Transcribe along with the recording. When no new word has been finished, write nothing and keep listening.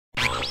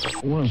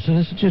Well, so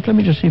let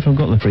me just see if I've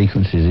got the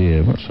frequencies here.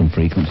 I've got some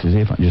frequencies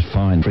here. If I can just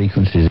find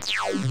frequencies.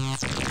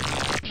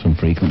 Some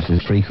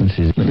frequencies.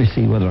 Let me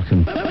see whether I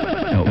can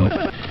help.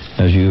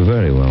 As you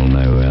very well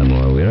know,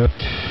 Anwar,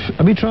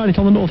 have you tried it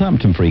on the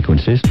Northampton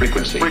frequencies?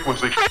 Frequency.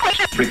 Frequency.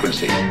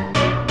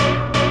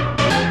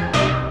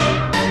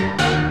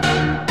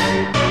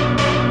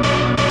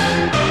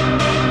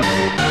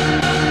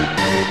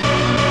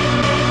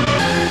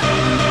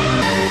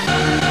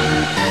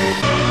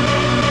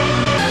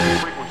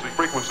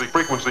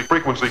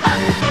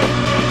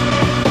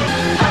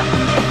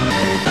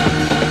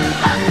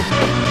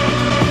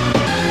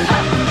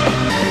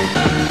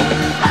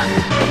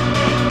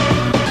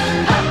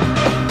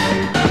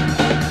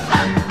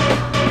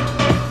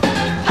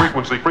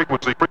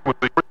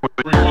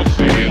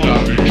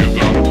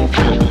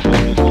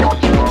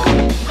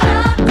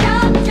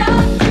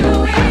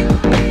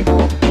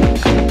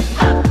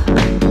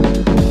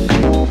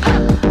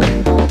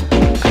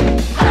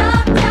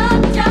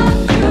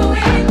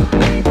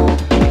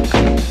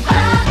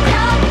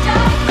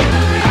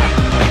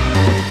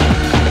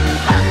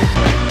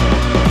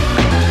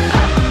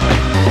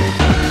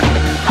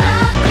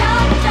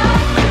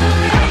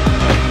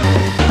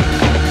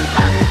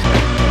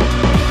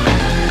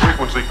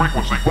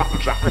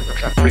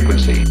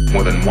 Frequency,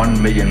 more than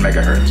 1 million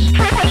megahertz.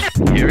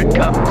 Here it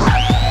comes.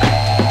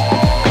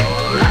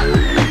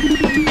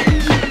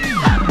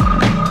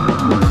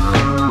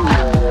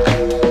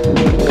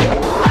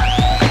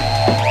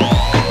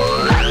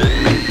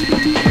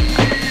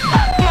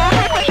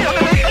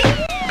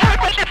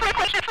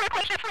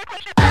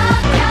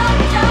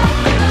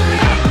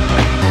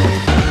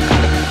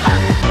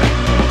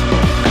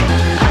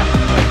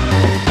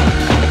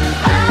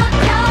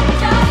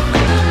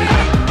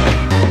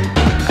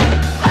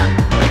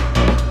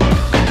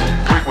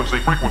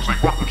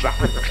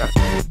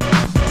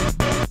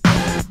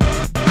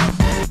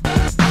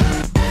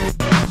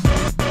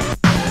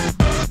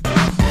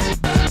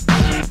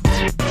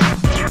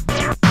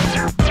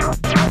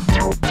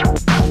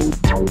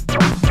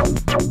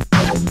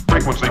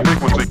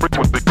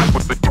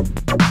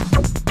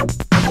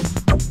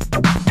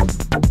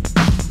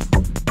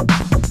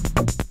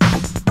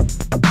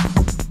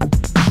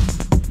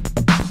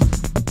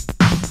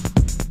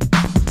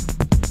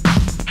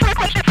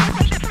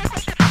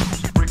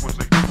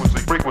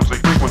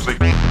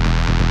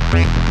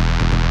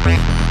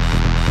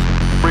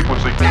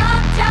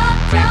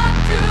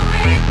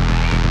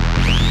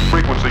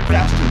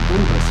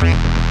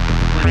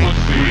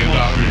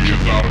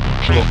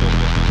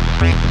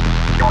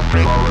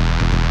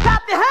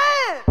 Clap your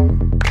hands!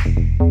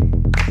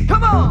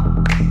 Come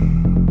on!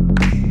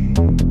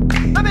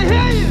 Let me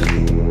hear you!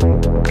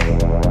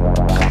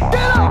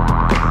 Get up!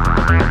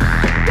 Get up!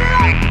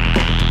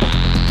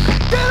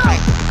 Get up!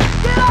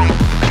 Get up!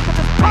 Cause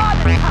it's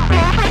party time!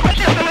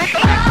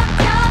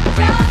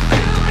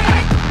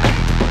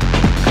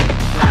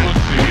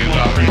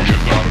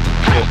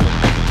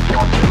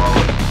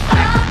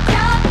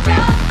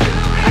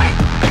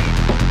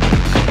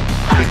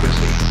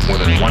 Frequency, more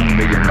than 1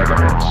 million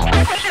megahertz.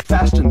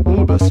 Fast and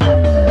bulbous.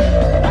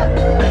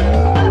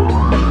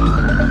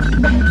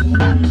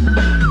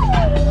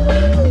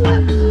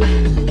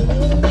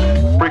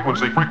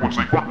 Frequency.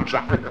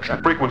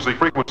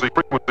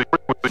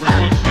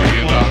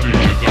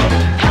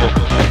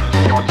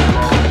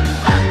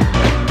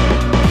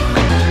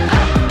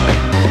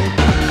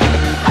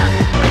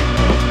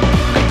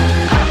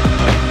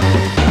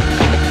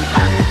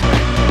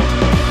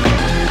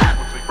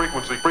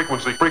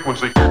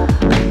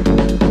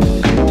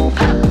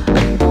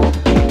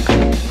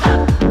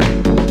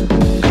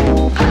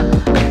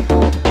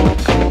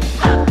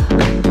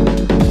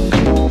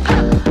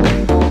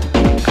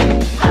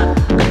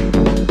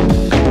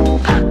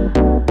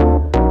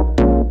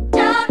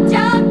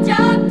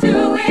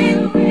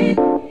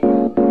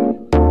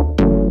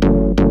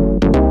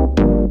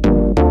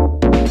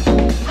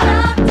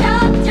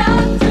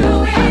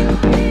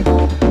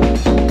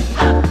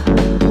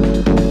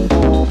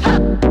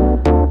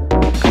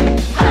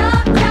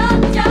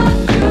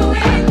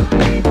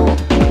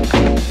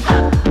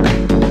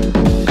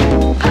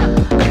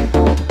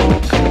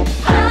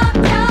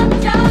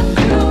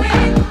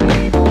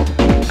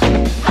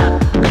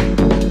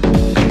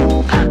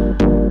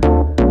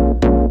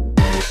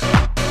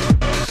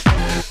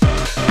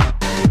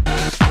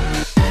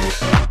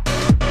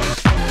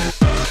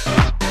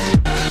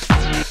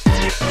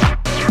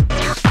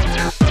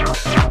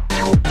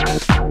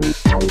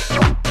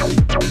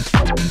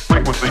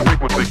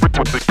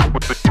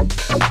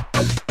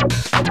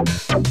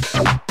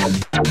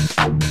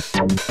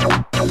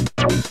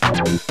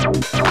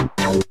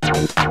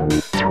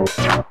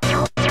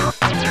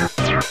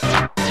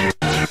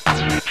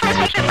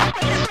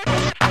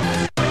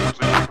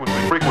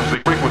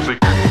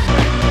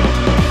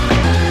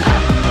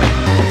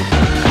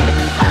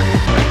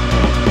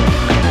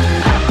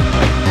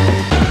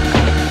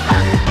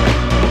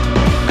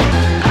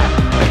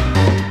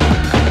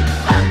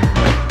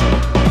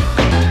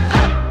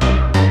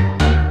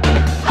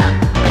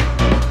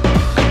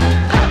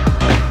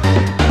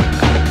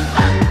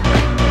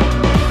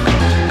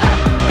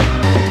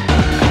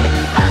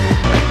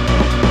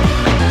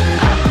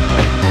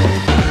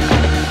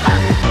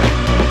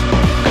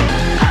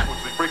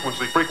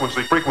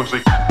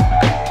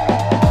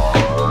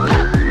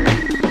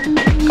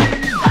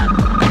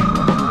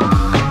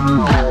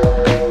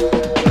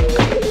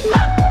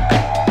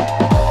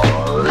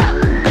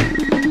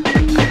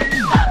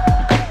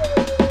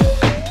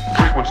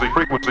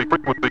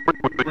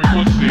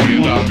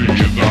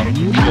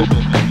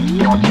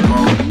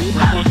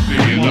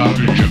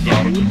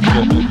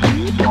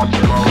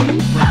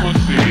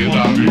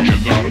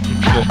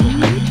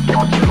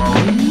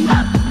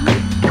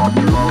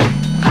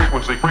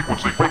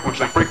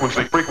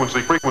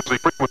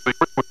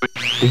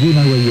 Do you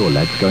know where your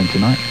lad's going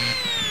tonight?